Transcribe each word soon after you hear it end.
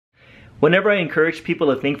Whenever I encourage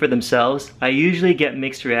people to think for themselves, I usually get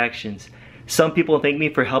mixed reactions. Some people thank me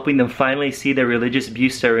for helping them finally see the religious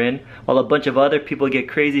abuse they're in, while a bunch of other people get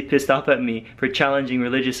crazy pissed off at me for challenging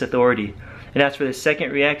religious authority. And as for the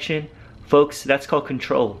second reaction, folks, that's called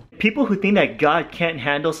control. People who think that God can't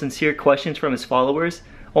handle sincere questions from his followers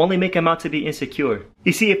only make him out to be insecure.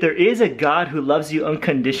 You see, if there is a God who loves you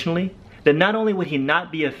unconditionally, then not only would he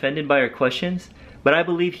not be offended by your questions, but I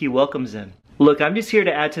believe he welcomes them. Look, I'm just here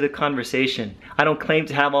to add to the conversation. I don't claim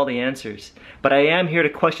to have all the answers, but I am here to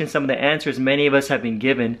question some of the answers many of us have been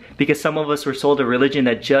given because some of us were sold a religion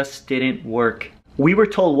that just didn't work. We were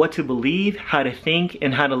told what to believe, how to think,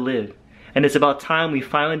 and how to live. And it's about time we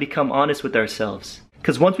finally become honest with ourselves.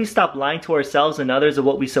 Because once we stop lying to ourselves and others of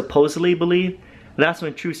what we supposedly believe, that's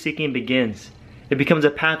when true seeking begins. It becomes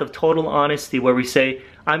a path of total honesty where we say,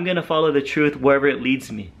 I'm going to follow the truth wherever it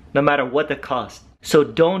leads me, no matter what the cost. So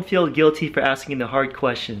don't feel guilty for asking the hard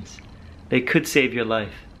questions. They could save your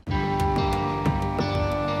life.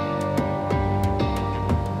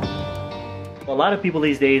 A lot of people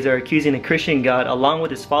these days are accusing the Christian God along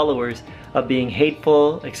with his followers of being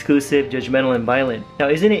hateful, exclusive, judgmental, and violent. Now,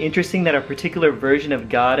 isn't it interesting that a particular version of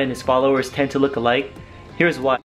God and his followers tend to look alike? Here's why.